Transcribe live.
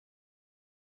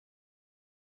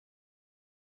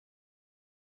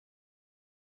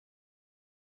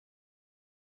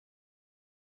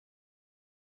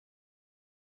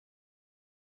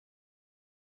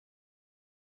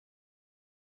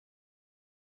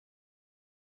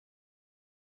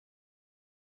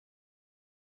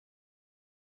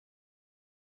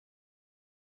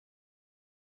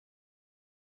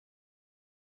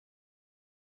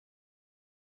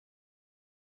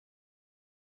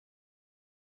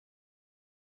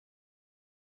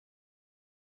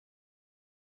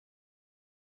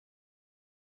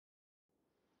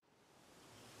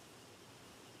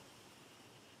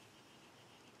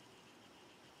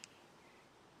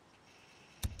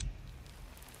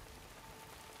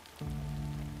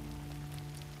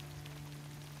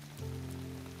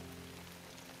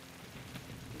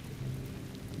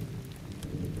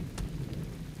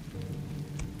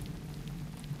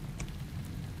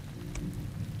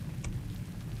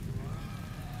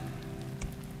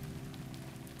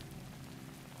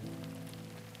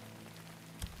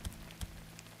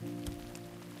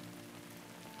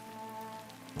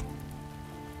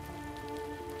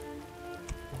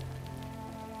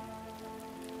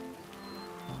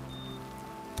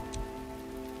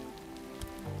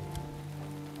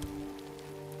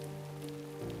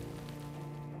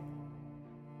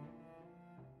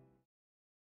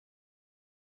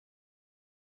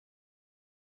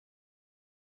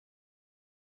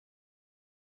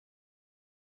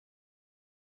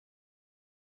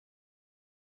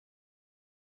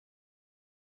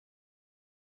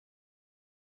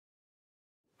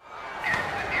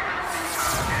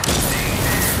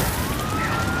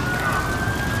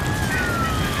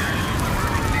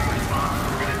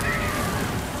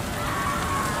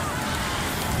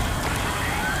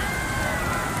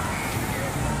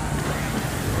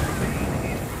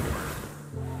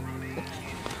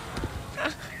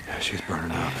she's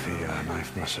burning out. The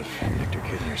knife must have nicked her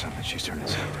kidney or something. She's turning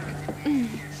septic. How you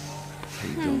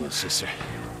doing, little sister?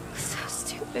 So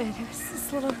stupid. It was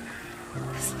this little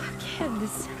kid.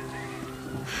 This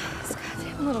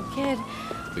goddamn little kid.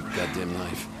 Big goddamn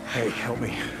knife. Hey, help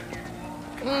me.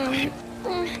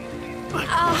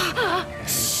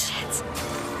 Shit.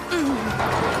 Hey,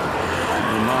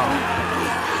 Mom.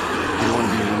 You don't want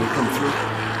to be when we come through?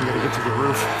 We gotta get to the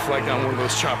roof, flag down one of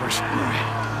those choppers. All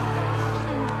right.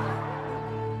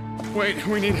 Wait,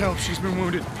 we need help. She's been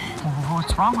wounded.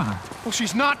 What's wrong with her? Well,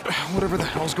 she's not. Whatever the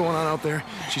hell's going on out there,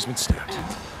 she's been stabbed.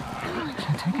 I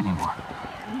can't take it anymore.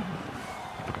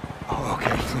 Oh,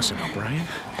 okay. Listen, O'Brien.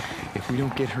 If we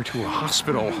don't get her to a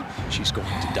hospital, she's going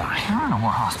to die. There are no more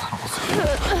hospitals.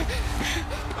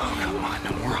 Oh, come on.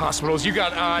 No more hospitals. You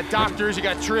got doctors, you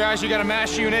got triage, you got a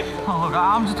MASH unit. Oh, look,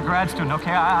 I'm just a grad student,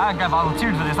 okay? I got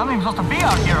volunteered for this. I'm not even supposed to be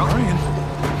out here. O'Brien.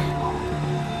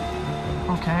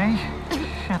 Okay.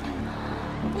 Shit.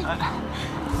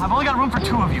 I've only got room for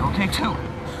 2 of you, okay? 2.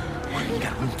 You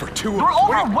got room for 2 of You're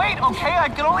us. overweight, okay? I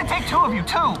can only take 2 of you,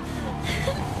 2.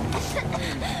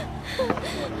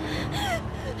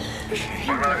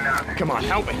 Come on,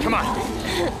 help me. Come on. All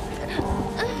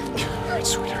right,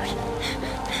 sweetheart.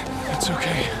 It's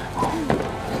okay.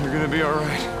 You're gonna be all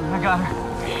right. I got her.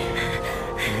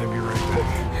 I'm gonna be right back.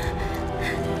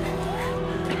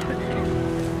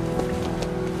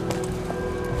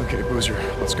 Okay, Boozer,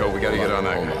 let's go. We gotta get on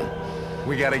that Hold guy. on.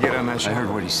 We gotta get on that I ship. heard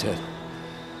what he said.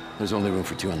 There's only room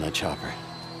for 2 on that chopper.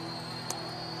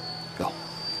 Go.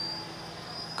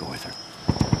 Go with her.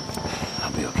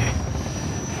 I'll be okay.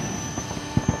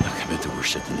 Look, I've been through worse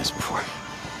shit than this before.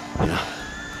 You know?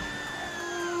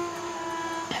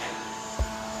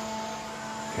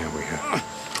 Yeah, we have.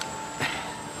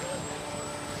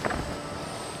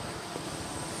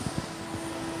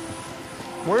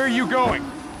 Where are you going?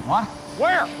 What?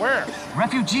 Where? Where?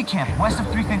 Refugee camp west of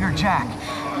Three Finger Jack.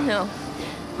 No.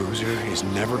 Boozer is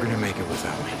never gonna make it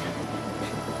without me.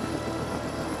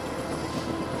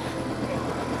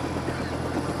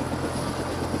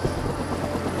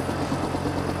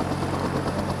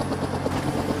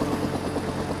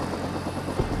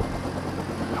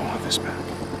 I want this back.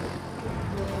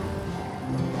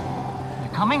 You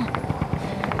coming?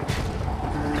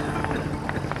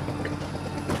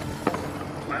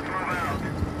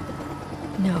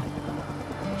 No.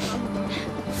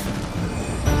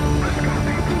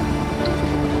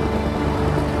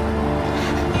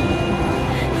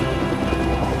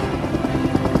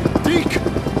 Deke!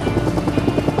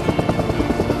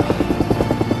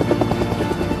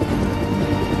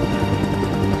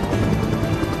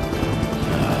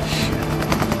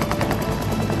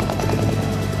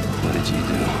 What did you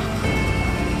do?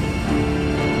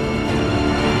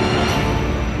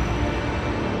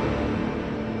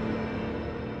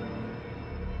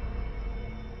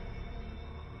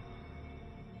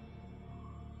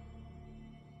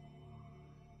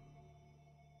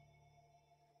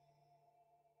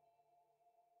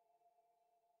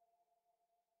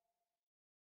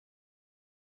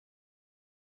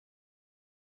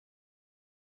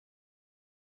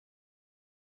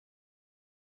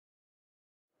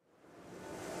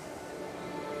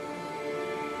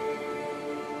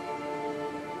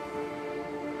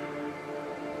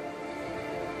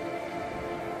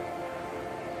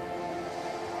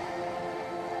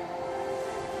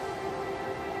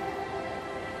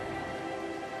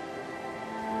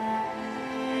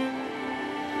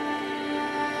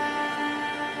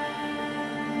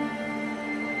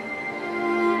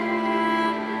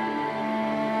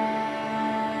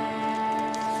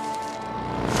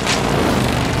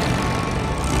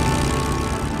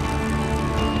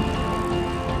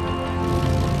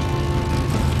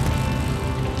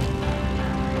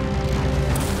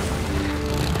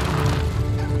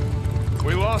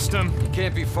 We lost him.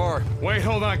 Can't be far. Wait,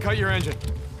 hold on. Cut your engine.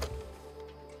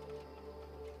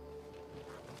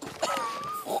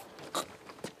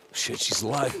 Shit, she's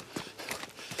alive.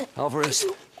 Alvarez.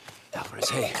 Alvarez,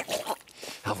 hey.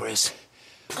 Alvarez,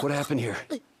 what happened here?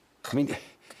 I mean,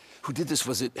 who did this?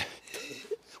 Was it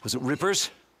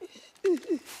Rippers?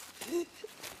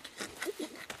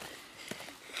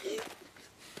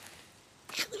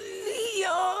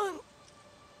 Leon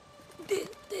did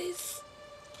this.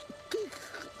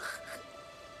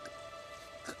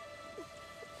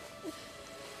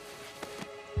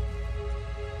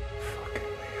 Fucking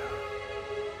Leon.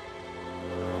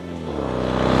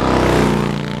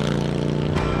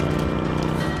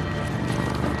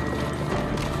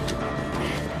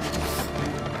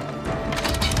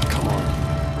 Come on.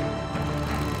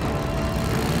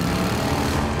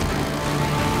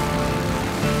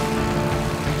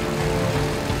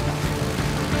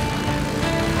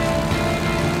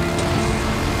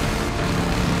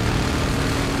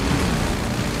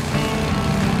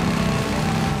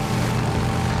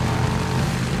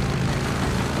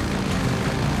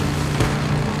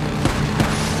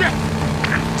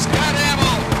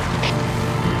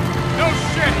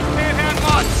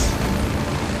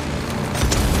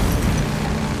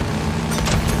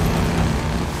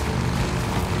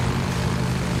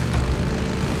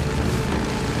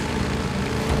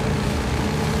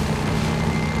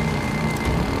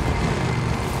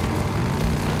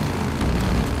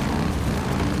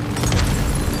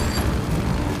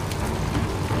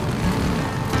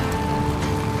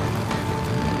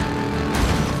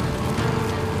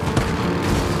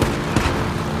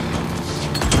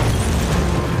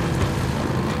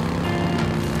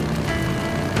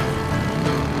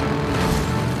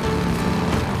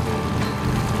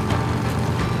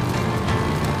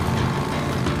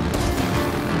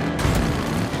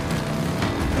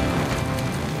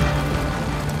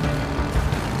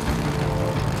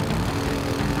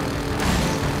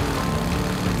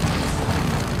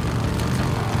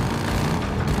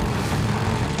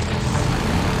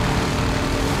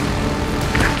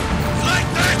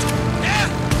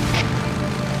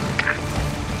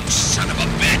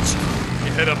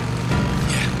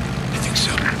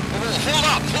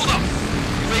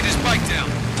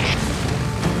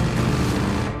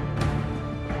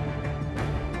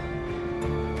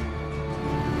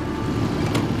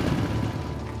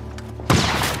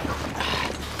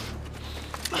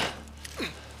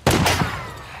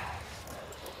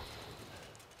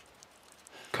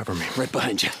 Right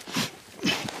behind you.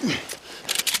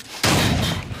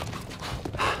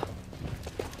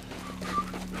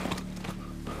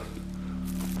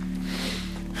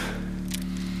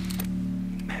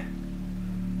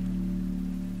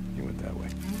 You went that way.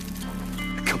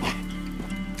 Come on.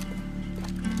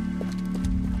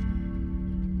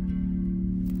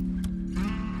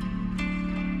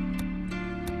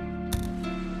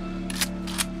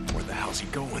 Where the hell's he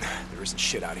going? There isn't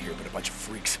shit out of here but a bunch of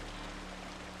freaks.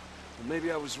 Well,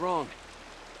 maybe I was wrong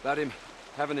about him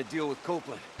having to deal with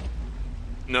Copeland.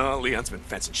 No, Leon's been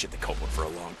fencing shit to Copeland for a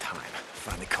long time.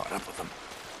 Finally caught up with him.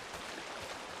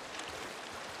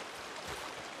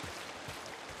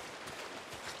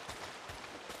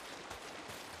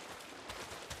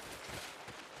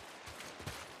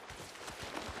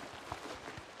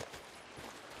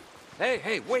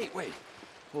 Hey, wait.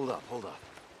 Hold up.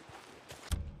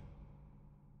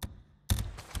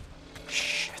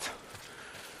 Shit.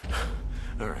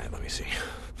 All right, let me see.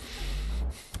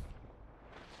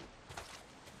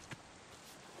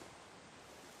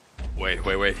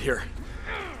 Wait, here.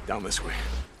 Down this way.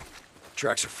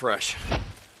 Tracks are fresh.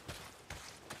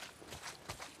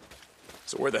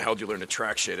 So where the hell did you learn to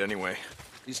track shit anyway?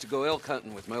 Used to go elk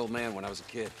hunting with my old man when I was a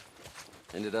kid.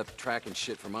 Ended up tracking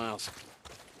shit for miles.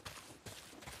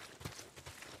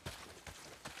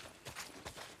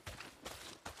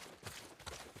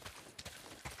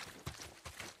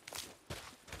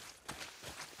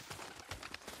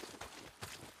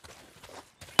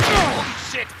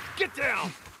 Shit! Get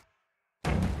down!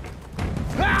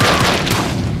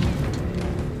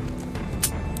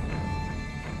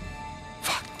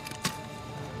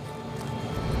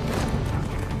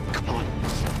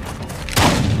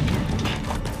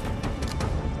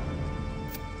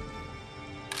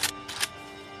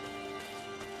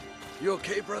 You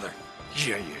okay, brother?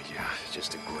 Yeah.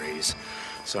 Just a graze.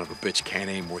 Son of a bitch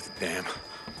can't aim worth a damn.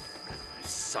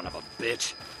 Son of a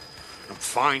bitch. I'm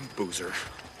fine, Boozer.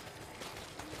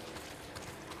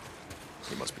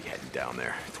 He must be heading down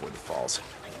there toward the falls.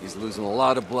 He's losing a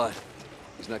lot of blood.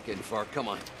 He's not getting far. Come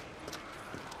on.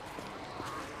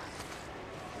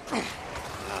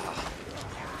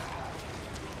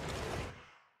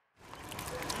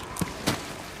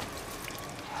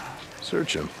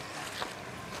 Search him.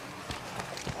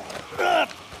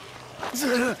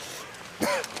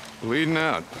 Bleeding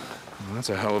out. Well, that's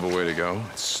a hell of a way to go.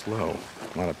 It's slow.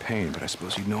 A lot of pain, but I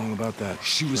suppose you know all about that.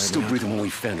 She was still breathing when we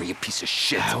found her, you piece of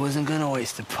shit. I wasn't gonna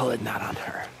waste a bullet, not on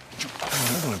her.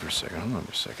 Hold on for a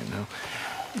second now.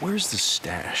 Where's the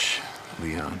stash,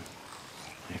 Leon?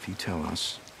 If you tell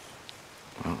us,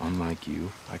 well, unlike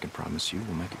you, I can promise you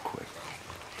we'll make it quick.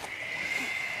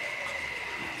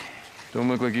 Don't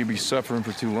look like you'd be suffering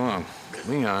for too long.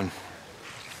 Leon,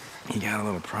 you got a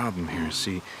little problem here.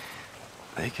 See,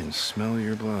 they can smell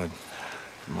your blood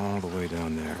from all the way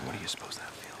down there. What do you suppose that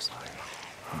feels like?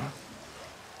 Huh?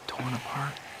 Torn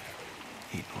apart?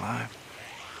 Eaten alive?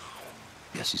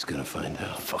 Guess he's gonna find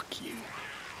out. Fuck you.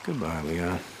 Goodbye,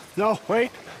 Leon. No,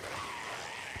 wait.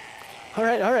 All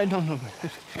right, no.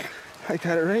 I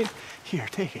got it right here,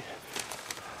 take it.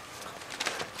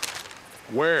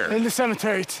 Where? In the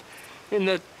cemetery, it's in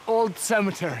the old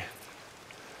cemetery.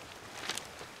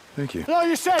 Thank you. No,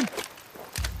 you said.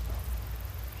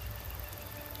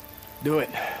 Do it.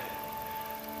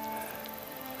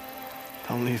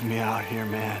 Don't leave me out here,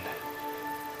 man.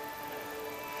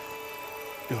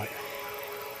 Do it.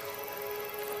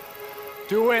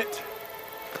 Do it.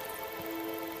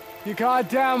 You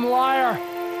goddamn liar.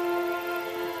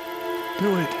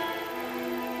 Do it.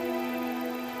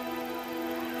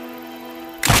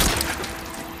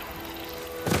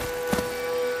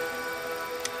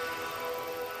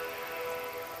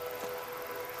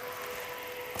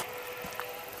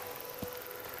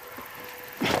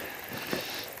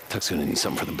 Tuck's gonna need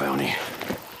something for the bounty.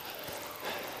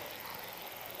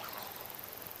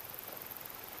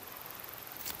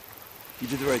 You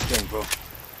did the right thing, bro.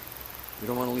 We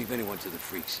don't want to leave anyone to the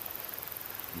freaks.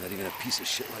 Not even a piece of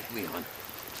shit like Leon.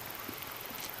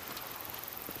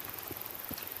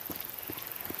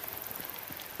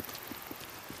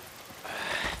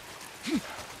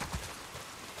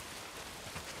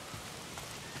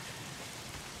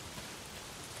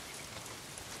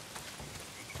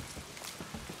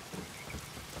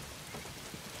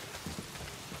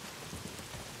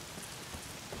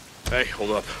 Hey,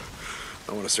 hold up.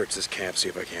 I want to search this camp, see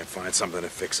if I can't find something to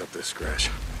fix up this scratch.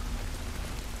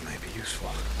 Might be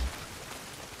useful.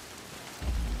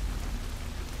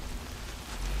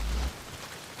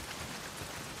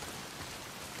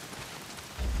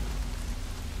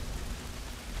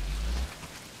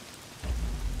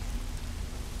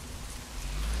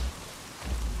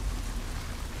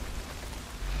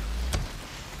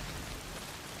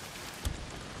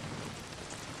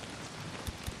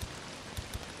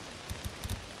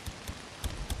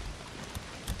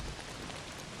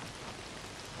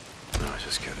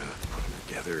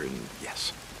 together and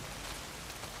yes.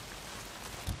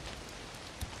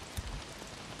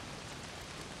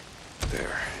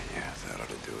 There, yeah, that ought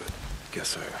to do it.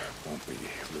 Guess I won't be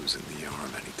losing the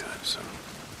arm anytime soon.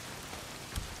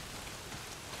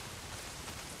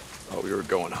 Oh, we were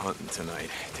going hunting tonight.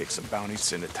 Take some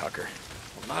bounties into Tucker.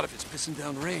 Well, not if it's pissing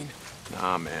down rain.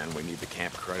 Nah, man, we need the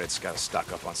camp credits. Gotta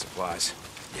stock up on supplies.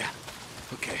 Yeah,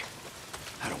 okay.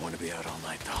 I don't want to be out all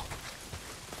night, though.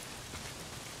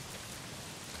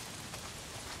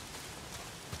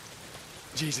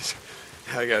 Jesus,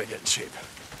 I gotta get in shape.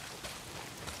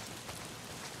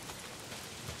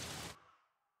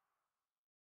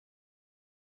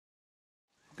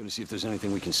 Gonna see if there's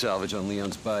anything we can salvage on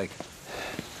Leon's bike.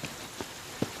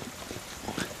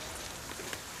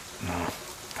 No.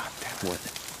 God damn. What?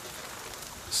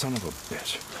 Son of a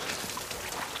bitch.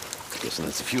 Guessing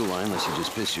that's the fuel line, unless you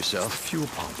just pissed yourself. Fuel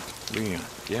pump. Leon.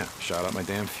 Yeah, shot out my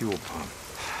damn fuel pump.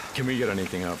 Can we get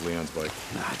anything off Leon's bike?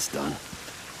 Nah, it's done.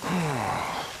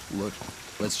 Look,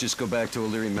 let's just go back to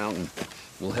O'Leary Mountain.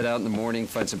 We'll head out in the morning,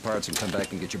 find some parts, and come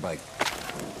back and get your bike.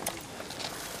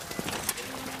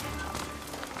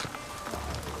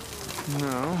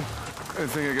 No. I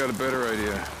think I got a better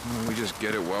idea. Why don't we just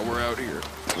get it while we're out here?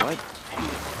 What?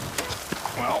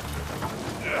 Well...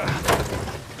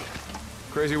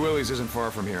 Crazy Willie's isn't far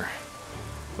from here.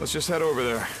 Let's just head over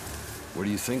there. What are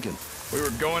you thinking? We were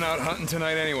going out hunting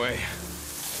tonight anyway.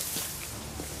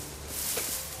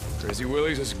 Crazy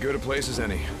Willie's is as good a place as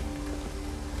any.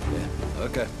 Yeah,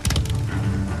 okay.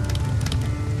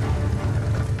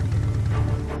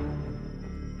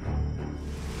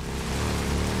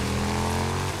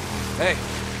 Hey!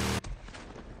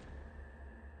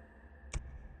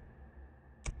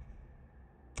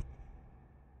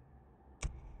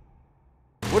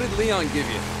 What did Leon give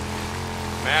you?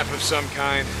 Map of some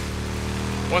kind.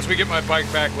 Once we get my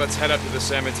bike back, let's head up to the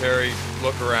cemetery,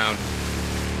 look around.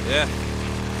 Yeah.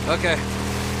 Okay.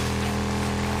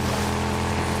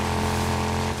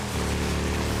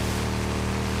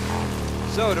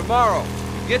 So, tomorrow,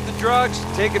 you get the drugs,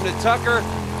 take them to Tucker,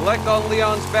 collect on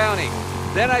Leon's bounty.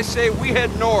 Then I say we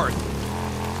head north.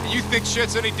 You think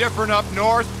shit's any different up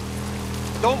north?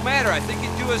 Don't matter, I think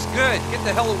it'd do us good. Get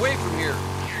the hell away from here.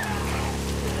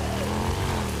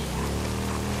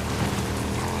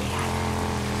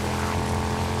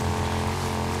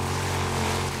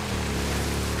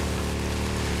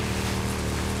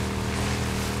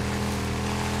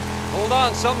 Hold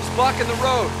on, something's blocking the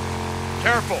road.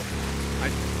 Careful. I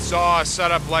saw a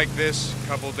setup like this a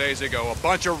couple days ago. A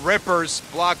bunch of rippers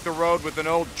blocked the road with an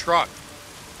old truck.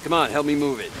 Come on, help me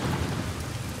move it.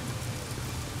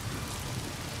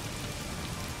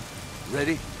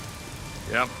 Ready?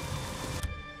 Yep.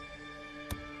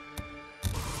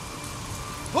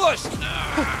 Push!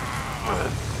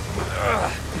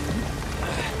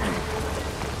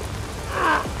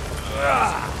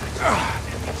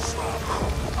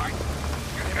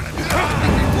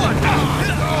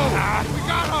 We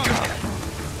got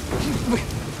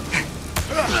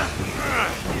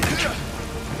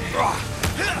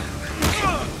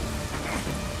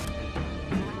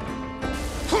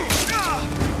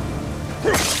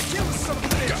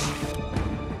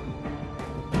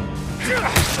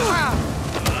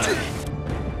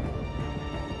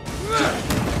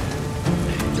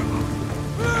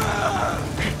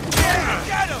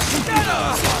him!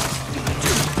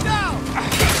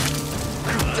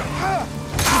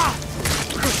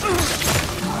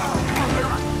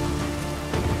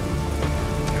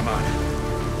 Come on.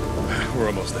 We're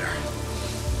almost there.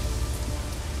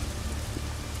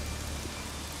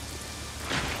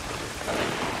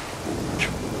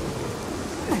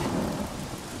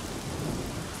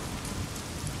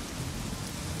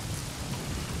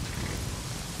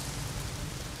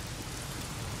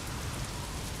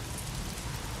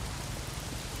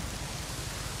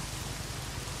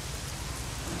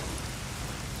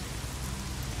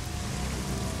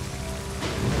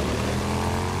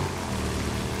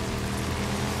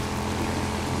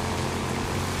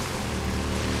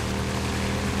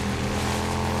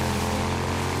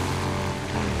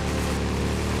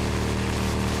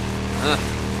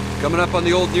 Coming up on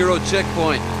the old Nero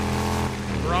checkpoint.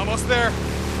 We're almost there.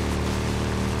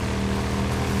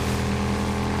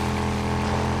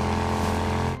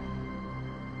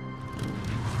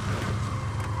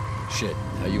 Shit,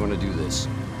 how you want to do this?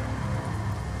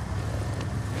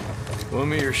 Loan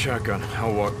me your shotgun.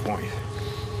 I'll walk point.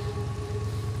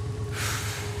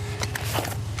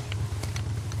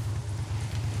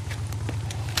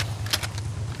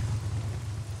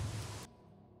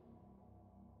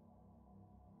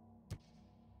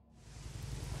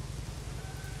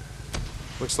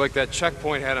 Looks like that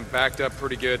checkpoint had him backed up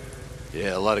pretty good.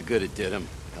 Yeah, a lot of good it did him.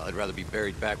 Hell, I'd rather be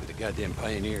buried back with the goddamn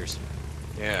pioneers.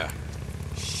 Yeah.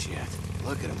 Shit.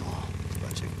 Look at them all.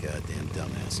 Bunch of goddamn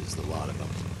dumbasses, the lot of them.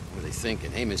 What are they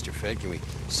thinking? Hey, Mr. Fed, can we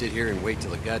sit here and wait till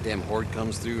the goddamn horde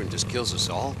comes through and just kills us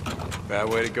all? Bad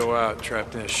way to go out,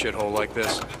 trapped in a shithole like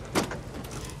this.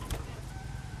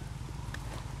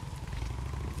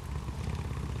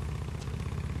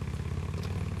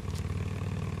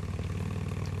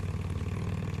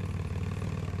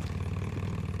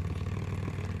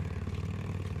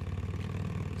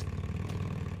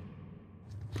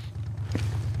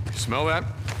 Smell that?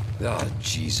 Oh,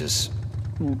 Jesus.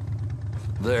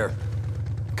 There.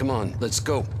 Come on, let's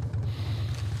go.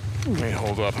 Hey,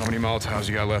 hold up. How many Molotovs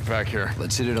you got left back here?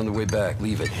 Let's hit it on the way back.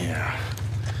 Leave it. Yeah.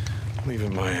 Leave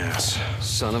it my ass.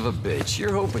 Son of a bitch.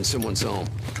 You're hoping someone's home.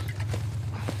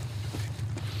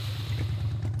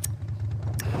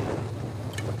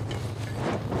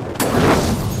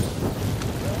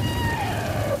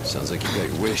 Sounds like you got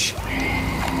your wish.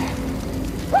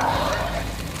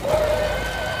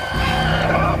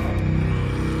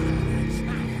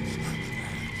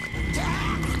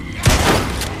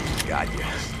 Got you.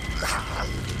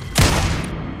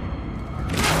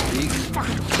 Deke.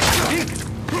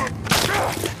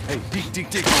 Hey,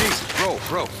 Deke.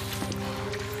 Bro. I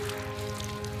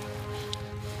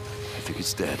think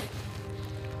it's dead.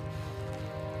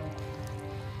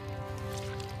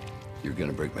 You're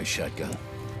gonna break my shotgun.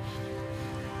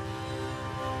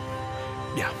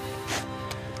 Yeah.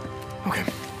 Okay.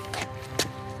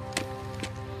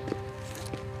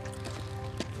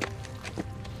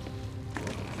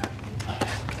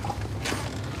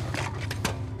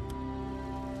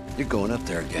 You're going up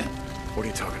there again. What are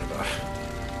you talking about?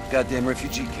 Goddamn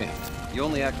refugee camp. You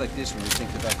only act like this when you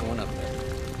think about going up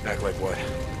there. Act like what?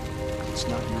 It's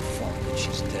not your fault that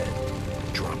she's dead.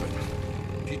 Drop it.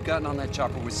 If you'd gotten on that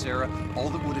chopper with Sarah, all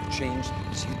that would have changed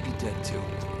is you'd be dead too.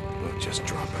 Look, just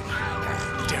drop it.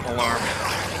 Damn alarm.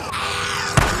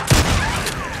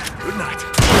 Good night.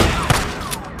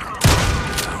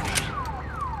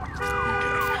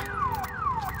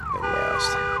 At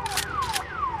last.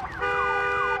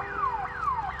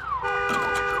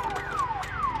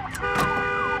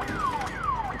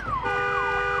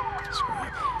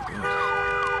 Scrap. Good.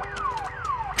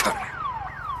 Cut it.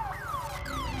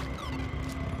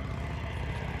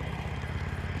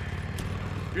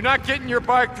 You're not getting your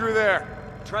bike through there.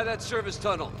 Try that service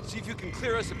tunnel. See if you can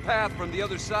clear us a path from the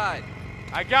other side.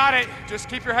 I got it. Just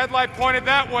keep your headlight pointed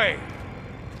that way.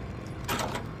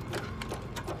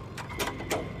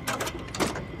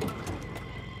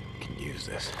 Can use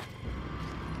this.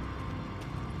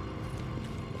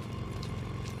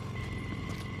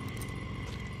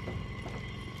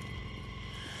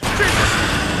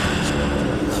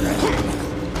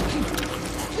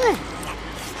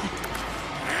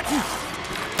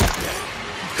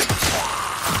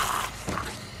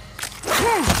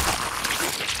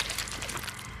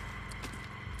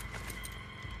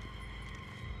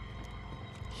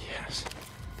 Yes.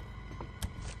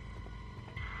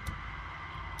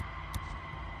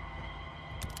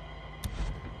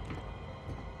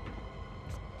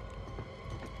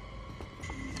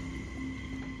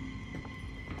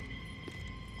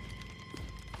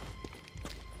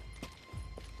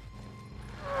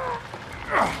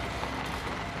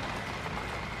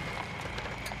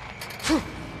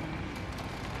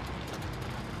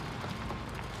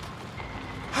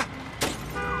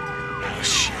 Oh,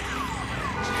 shit.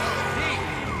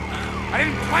 I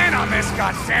didn't plan on this,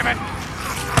 goddammit!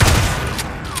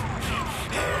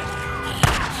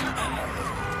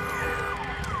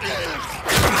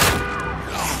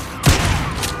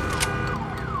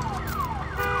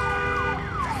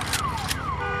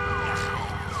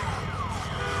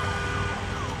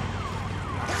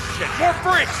 Shit, more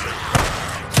freaks!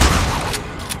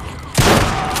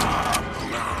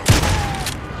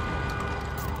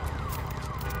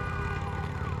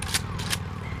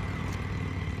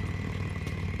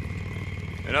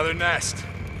 Another nest.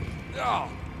 Oh.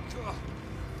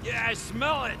 Yeah, I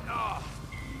smell it. Oh.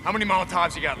 How many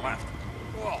Molotovs you got left?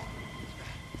 Oh.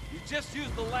 You just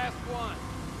used the last one.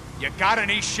 You got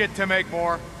any shit to make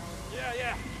more?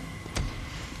 Yeah.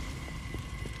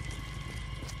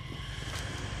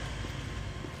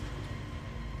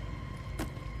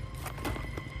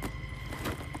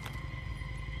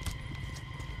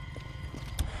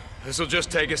 This'll just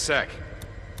take a sec.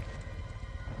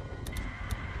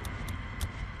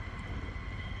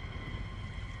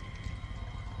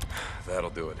 That'll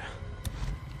do it.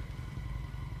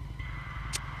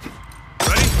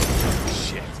 Ready?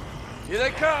 Shit. Here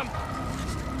they come.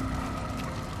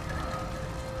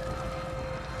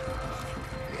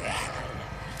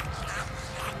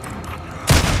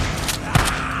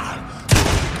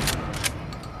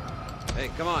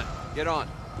 come on. Get on.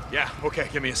 Yeah, okay,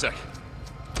 give me a sec.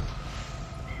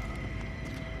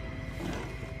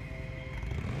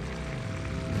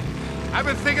 I've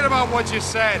been thinking about what you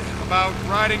said about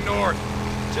riding north.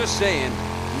 Just saying,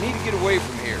 you need to get away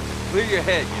from here. Clear your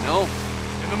head, you know?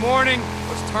 In the morning,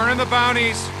 let's turn in the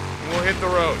bounties, and we'll hit the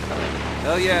road.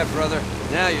 Hell yeah, brother.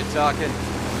 Now you're talking.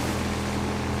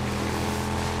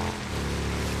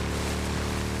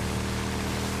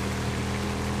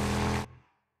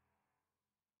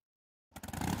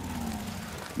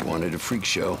 You wanted a freak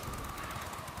show?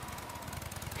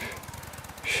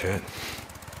 Shit.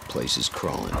 Place is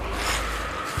crawling.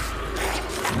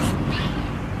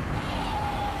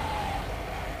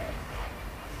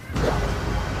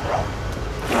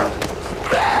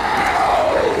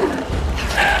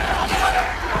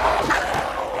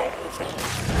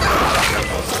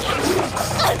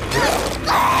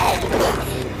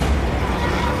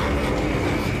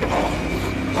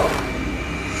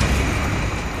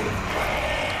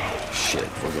 Shit,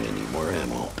 we're gonna need more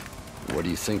ammo. What are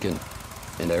you thinking?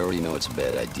 And I already know it's a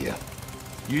bad idea.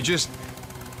 You just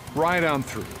ride on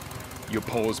through. You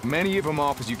pull as many of them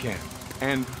off as you can.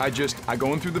 And I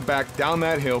go in through the back, down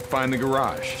that hill, find the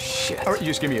garage. Shit. All right, you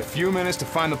just give me a few minutes to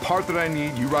find the part that I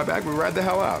need. You ride back, we ride the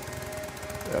hell out.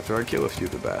 After I kill a few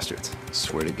of the bastards.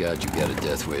 Swear to God, you got a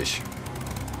death wish.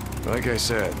 Like I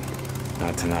said,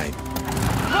 not tonight.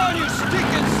 Come on, you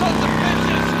stinking sons of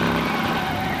bitches!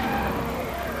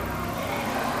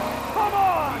 Come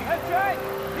on! That's right!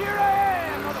 Here I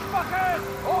am, motherfuckers!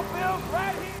 Oakville's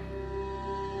right here!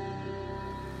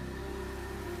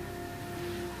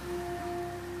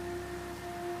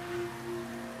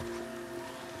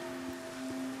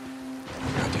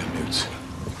 Goddamn newts.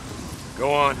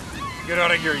 Go on. Get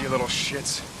out of here, you little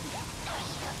shits.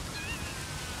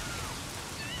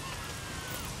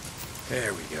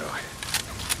 There we go.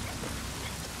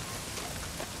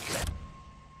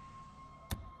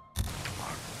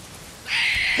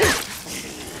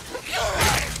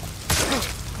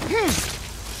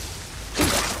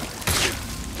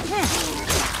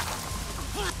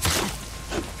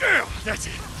 That's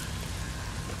it.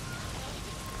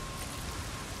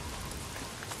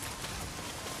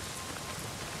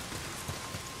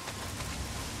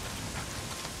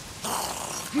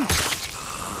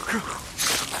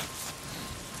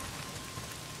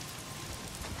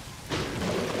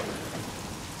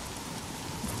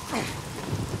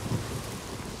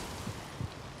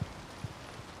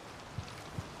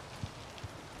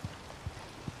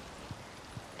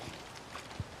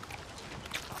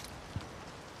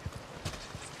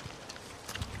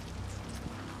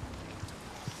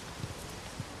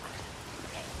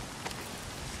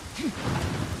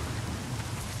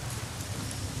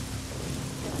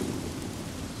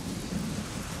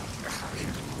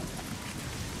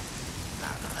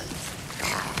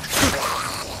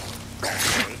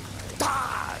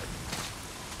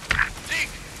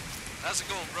 How's it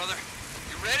going, brother?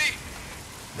 You ready?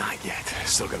 Not yet.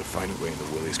 Still gotta find a way into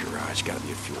Willie's garage. Gotta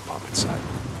be a fuel pump inside.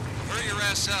 Hurry your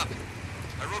ass up.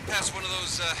 I rode past one of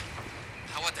those,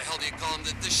 what the hell do you call them?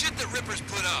 The shit that rippers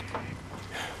put up.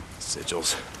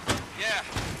 Sigils. Yeah.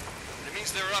 It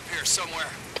means they're up here somewhere.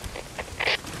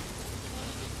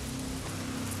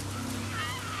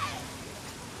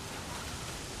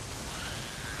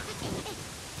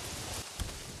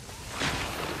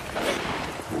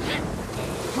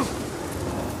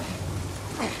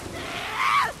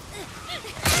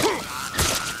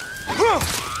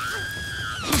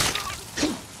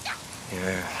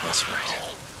 Yeah, that's right.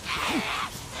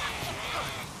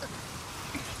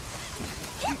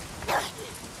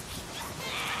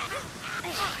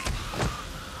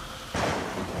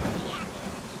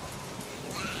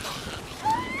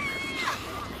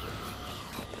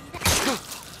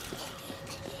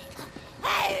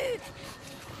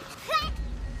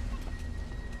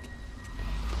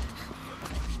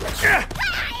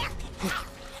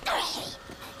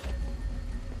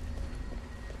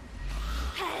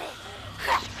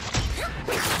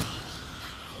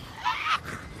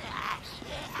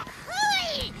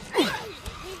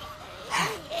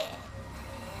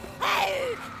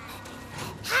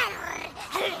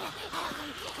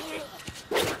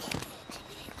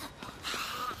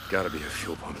 Gotta be a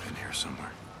fuel pump in here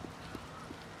somewhere.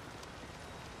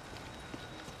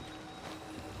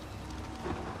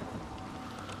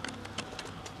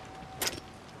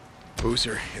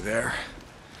 Boozer, you there?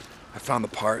 I found the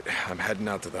part. I'm heading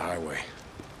out to the highway.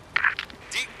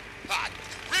 Deep pot.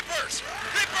 Rippers!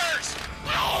 Rippers!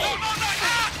 No, no, no!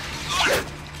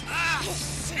 Ah,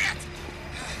 shit!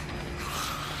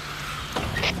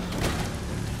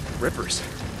 Rippers.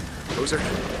 Boozer?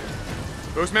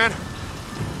 Booze man?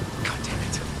 God damn it.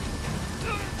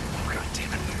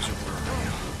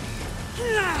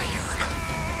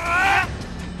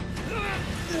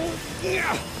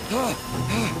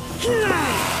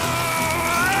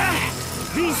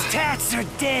 These tats are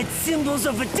dead symbols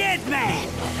of a dead man.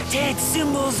 Dead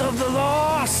symbols of the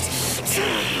lost.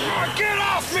 Get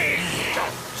off me!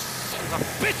 The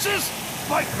bitches!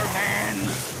 Biker man!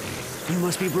 You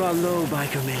must be brought low,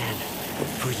 biker man.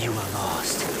 For you are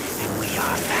lost, and we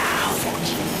are found.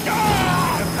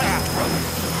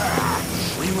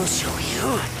 We will show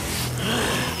you.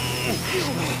 You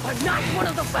are not one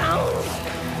of the found.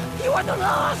 You are the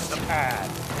lost. The path.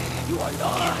 You are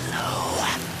lost.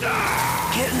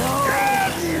 Get low.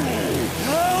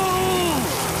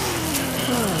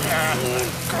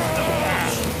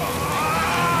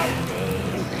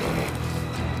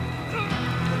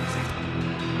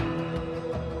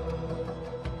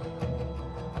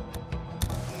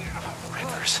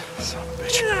 Rivers, son of a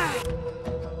bitch.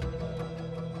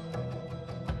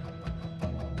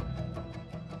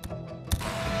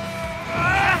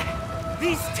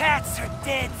 These tats are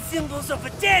dead symbols of a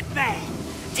dead man.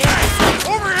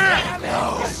 Over here!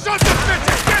 No! Sons of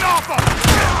bitches! Get off him!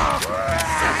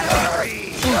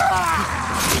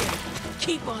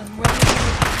 Keep on running.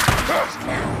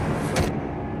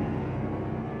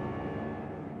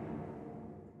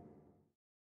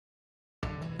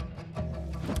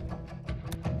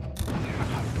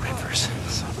 Rivers,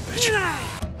 son of a bitch.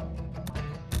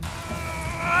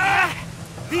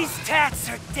 These tats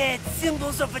are dead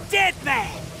symbols of a dead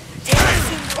man.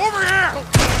 Over here!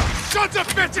 Sons of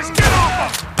bitches! Get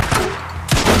off him!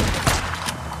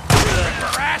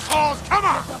 Ripper assholes! Come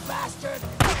on! The bastard.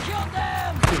 Kill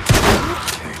them.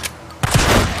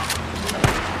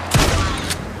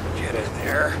 Get in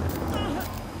there.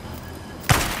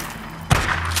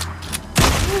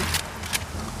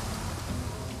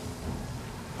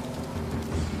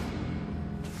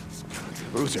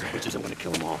 Boozer. Bitches, I'm gonna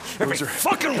kill them all. Boozer.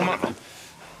 Fucking one of them!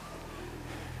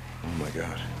 Oh my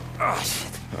god. Oh,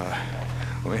 shit.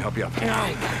 Let me help you up. I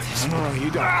got this. No,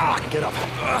 you don't. Get up.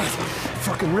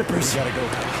 Fucking rippers. You gotta go.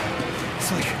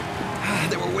 It's like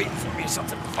they were waiting for me or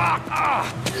something. Fuck!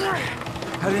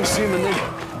 I didn't see them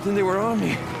and then they were on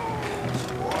me.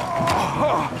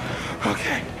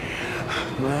 Okay.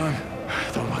 Come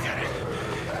don't look at it.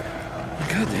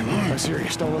 Goddamn arm. I'm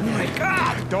serious. Don't look at it. My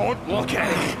God! Don't look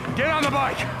at it! Get on the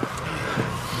bike!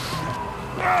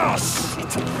 Oh,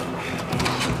 shit!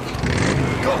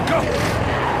 Go, go!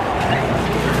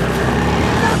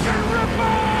 Fucking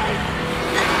Ripper!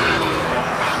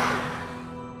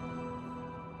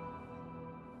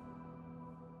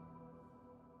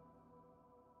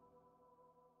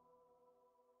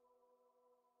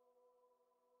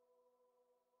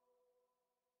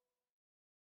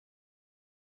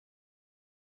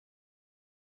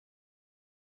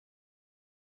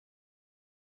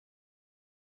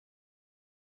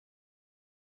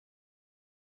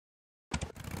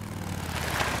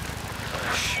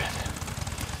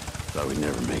 Thought we'd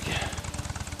never make it.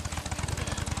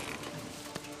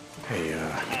 Hey,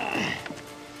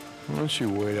 why don't you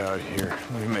wait out here?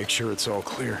 Let me make sure it's all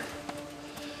clear.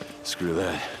 Screw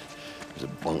that. There's a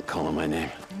bunk calling my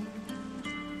name.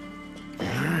 All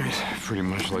right. Pretty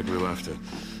much like we left it.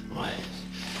 Why?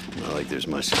 Not like there's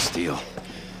much to steal.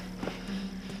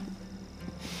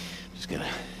 Just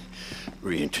gonna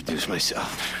reintroduce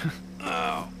myself.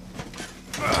 Oh,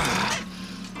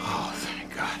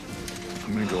 thank God.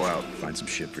 I'm gonna go out, find some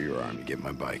shit for your arm. You get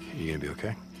my bike. You gonna be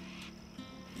okay?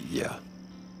 Yeah.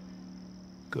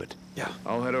 Good. Yeah.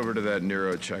 I'll head over to that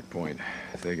Nero checkpoint.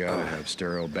 They gotta have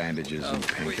sterile bandages and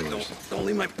Wait, painkillers. don't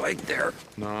leave my bike there.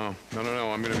 No.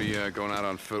 I'm gonna be going out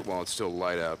on foot while it's still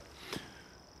light out.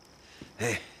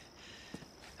 Hey,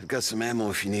 I've got some ammo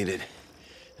if you need it.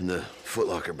 In the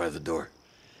footlocker by the door.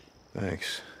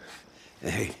 Thanks.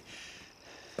 Hey,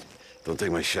 don't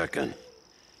take my shotgun.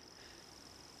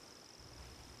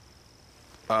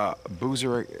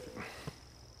 Boozer.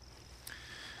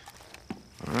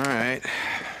 All right.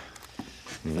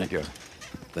 Here you go.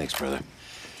 Thanks, brother.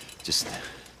 Just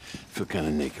feel kind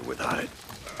of naked without it.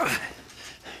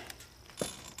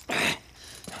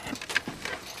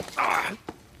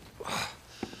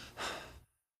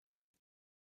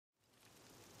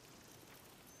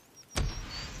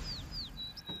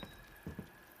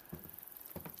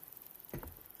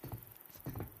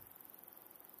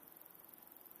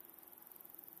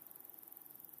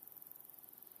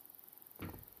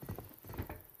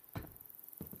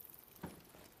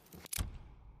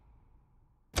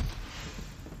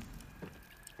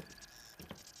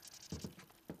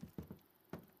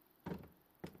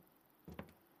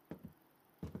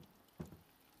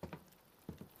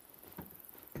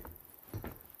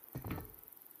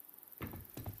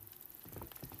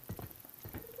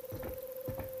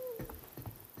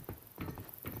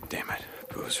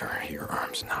 Boozer, your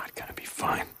arm's not gonna be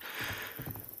fine.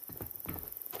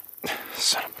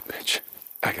 Son of a bitch.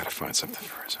 I gotta find something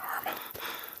for his arm.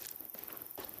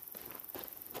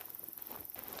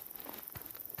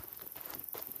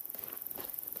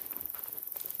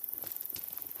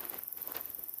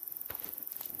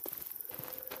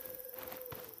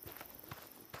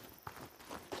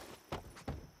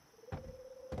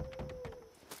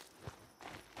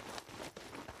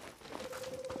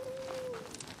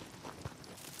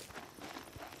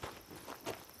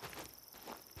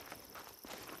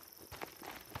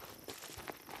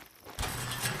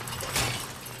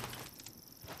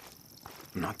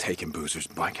 I'm not taking Boozer's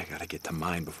bike. I gotta get to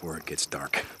mine before it gets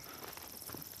dark.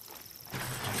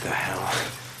 What the hell?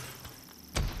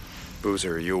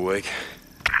 Boozer, are you awake?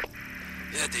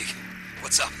 Yeah, Deke.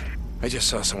 What's up? I just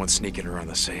saw someone sneaking around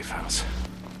the safe house.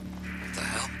 What the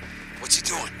hell? What's he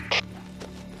doing?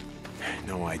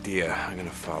 No idea. I'm gonna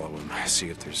follow him, see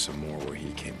if there's some more where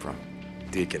he came from.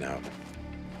 Deacon out.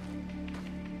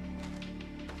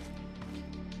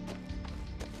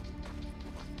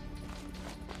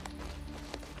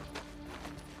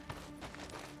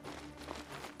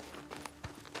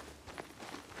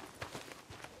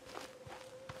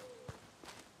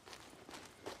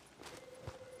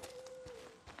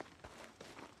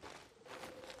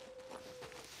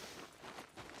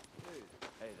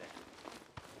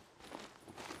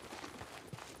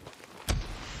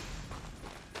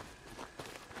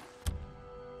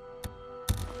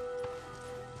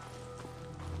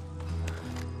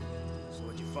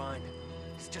 Fine.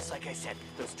 It's just like I said.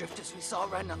 Those drifters we saw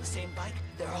riding on the same bike,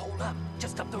 they're holed up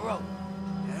just up the road.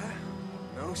 Yeah?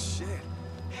 No shit.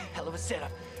 Hell of a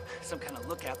setup. Some kind of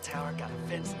lookout tower, got a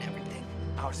fence and everything.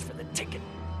 Ours for the ticket.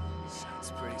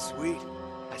 Sounds pretty sweet.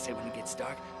 I say when it gets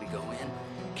dark, we go in,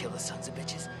 kill the sons of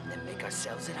bitches, and then make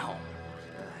ourselves at home.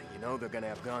 You know they're gonna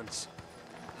have guns.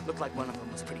 Looked like one of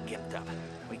them was pretty gimped up.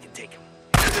 We can take him.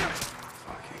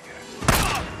 Fuck you guys.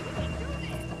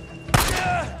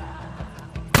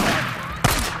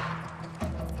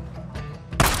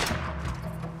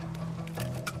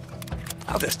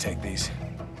 I'll just take these.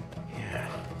 Yeah.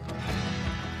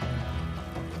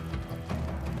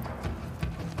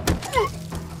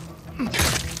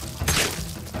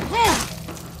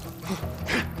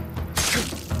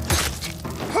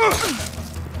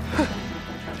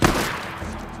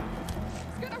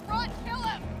 He's gonna run! Kill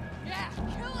him! Yeah,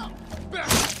 kill him!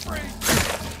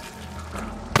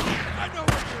 I know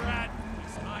where you're at.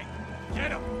 Snipe.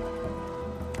 Get him.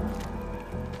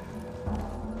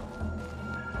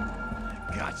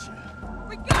 Gotcha.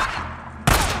 We got him!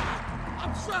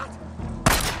 I'm shot.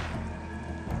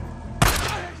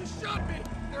 He shot me.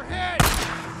 Their head.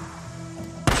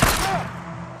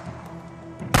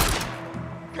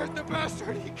 Get the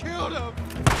bastard. He killed him.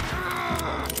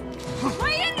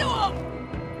 Way into him!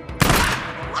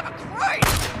 What a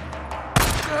Christ!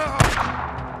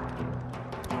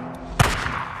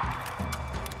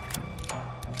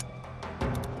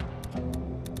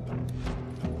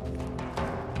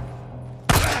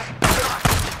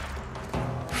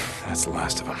 That's the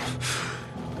last of them.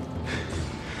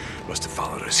 Must have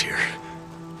followed us here.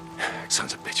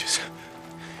 Sons of bitches.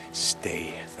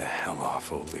 Stay the hell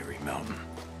off O'Leary Mountain.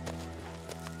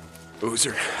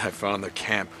 Boozer, I found their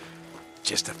camp.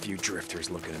 Just a few drifters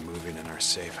looking at moving in our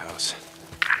safe house.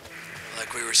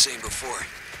 Like we were saying before,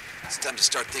 it's time to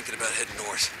start thinking about heading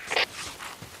north.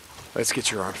 Let's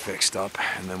get your arm fixed up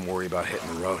and then worry about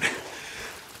hitting the road.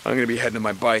 I'm gonna be heading to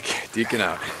my bike. Deacon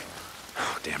out.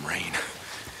 Oh, damn rain.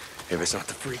 If it's not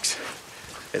the freaks,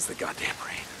 it's the goddamn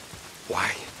rain.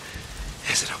 Why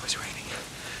is it always raining?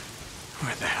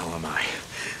 Where the hell am I?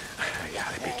 I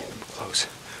gotta be getting close.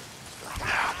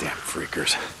 Oh, damn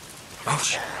freakers. Oh,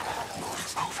 shit.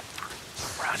 Move, move.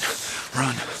 Run,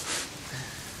 run.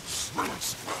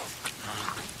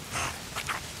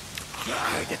 I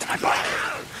gotta get to my bike.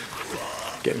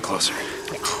 Getting closer. I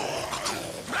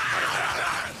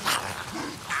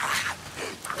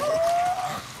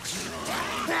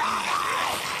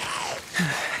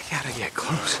gotta get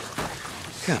close.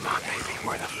 Come on, baby.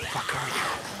 Where the fuck are you?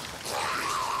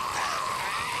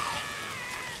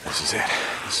 This is it.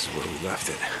 This is where we left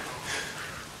it.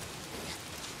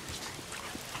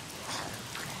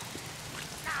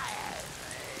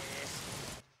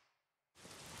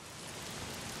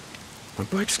 My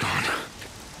bike's gone.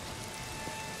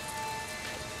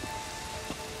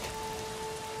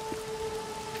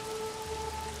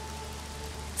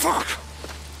 Fuck!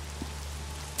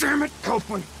 Damn it,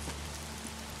 Copeland!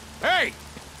 Hey!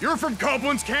 You're from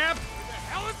Copeland's camp? Where the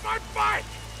hell is my bike?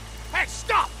 Hey,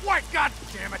 stop! White,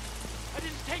 goddammit! I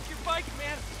didn't take your bike,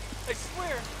 man. I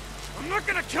swear. I'm not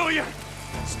gonna kill you!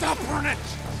 Stop running!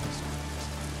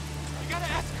 You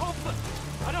gotta ask Copeland.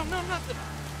 I don't know nothing.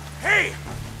 Hey!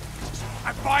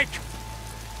 My bike!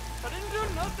 I didn't do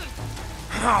nothing.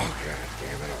 Oh, God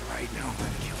damn it. All right, now I'm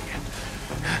gonna kill you.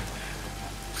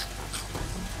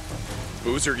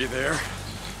 Boozer, you there?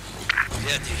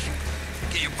 Yeah, Deacon.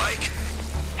 Get your bike?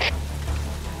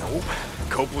 Nope.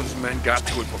 Copeland's men got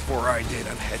to it before I did.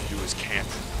 I'm headed to his camp.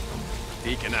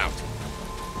 Deacon out.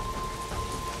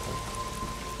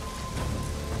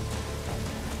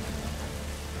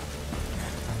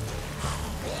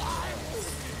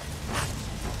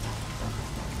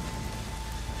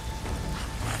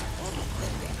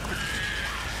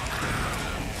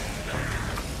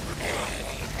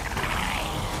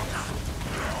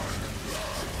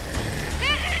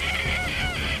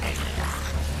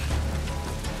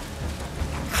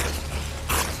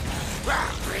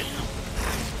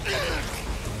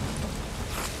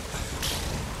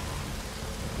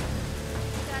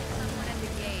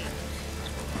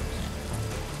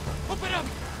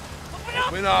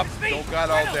 Open up! Don't got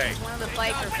all day. One of the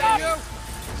bikers.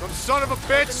 Some son of a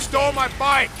bitch stole my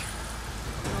bike!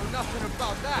 I know nothing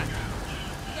about that.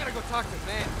 You gotta go talk to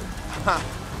Van.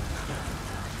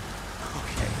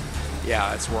 Okay. Yeah,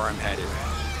 that's where I'm headed.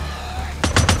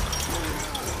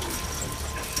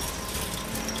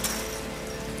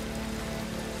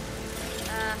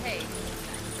 Hey.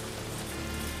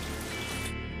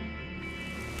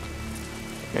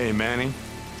 Hey, Manny.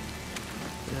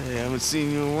 Hey, I haven't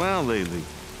seen you around lately.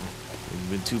 You've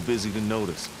been too busy to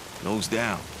notice. Nose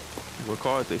down. You work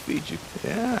hard, they feed you.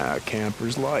 Yeah,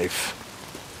 camper's life.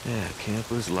 Yeah,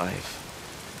 camper's life.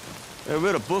 I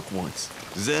read a book once,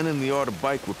 Zen and the Art of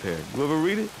Bike Repair. You ever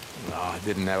read it? No, I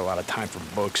didn't have a lot of time for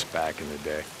books back in the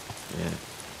day. Yeah,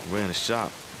 ran a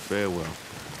shop, Farewell.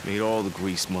 Made all the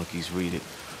grease monkeys read it.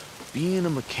 Being a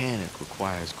mechanic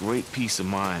requires great peace of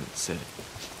mind, it said.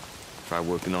 Try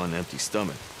working on an empty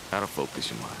stomach. That'll focus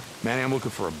your mind. Manny, I'm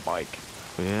looking for a bike.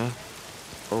 Yeah?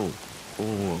 Oh.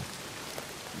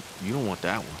 You don't want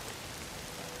that one.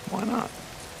 Why not?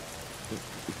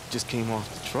 It just came off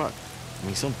the truck. I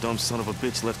mean, some dumb son of a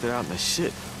bitch left it out in the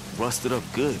shit. Rusted up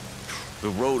good. It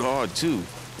rode hard, too.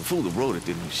 The fool that rode it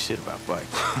didn't know shit about bikes.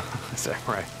 Is that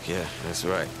right? Yeah, that's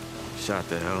right. Shot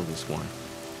the hell this one.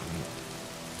 I mean,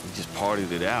 we just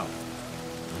partied it out.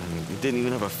 I mean, it didn't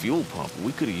even have a fuel pump.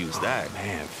 We could have used that.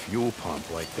 Man, fuel pump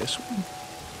like this one?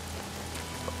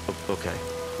 Okay.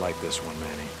 Like this one,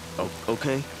 Manny.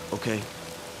 Okay.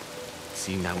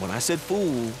 See, now when I said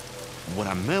fool, what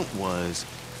I meant was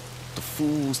the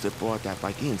fools that brought that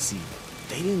bike in. See,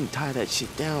 they didn't tie that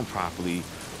shit down properly,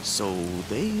 so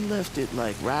they left it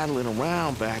like rattling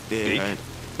around back there. Deke,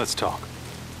 let's talk.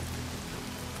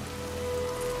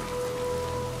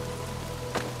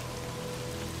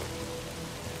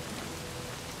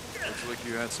 Looks like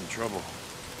you had some trouble.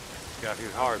 Got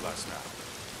hit hard last night.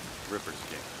 Ripper's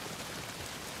game.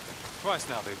 Twice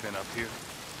now they've been up here.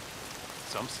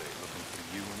 Some say looking for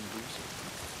you and Boozer.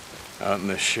 Out in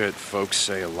the shit, folks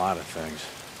say a lot of things.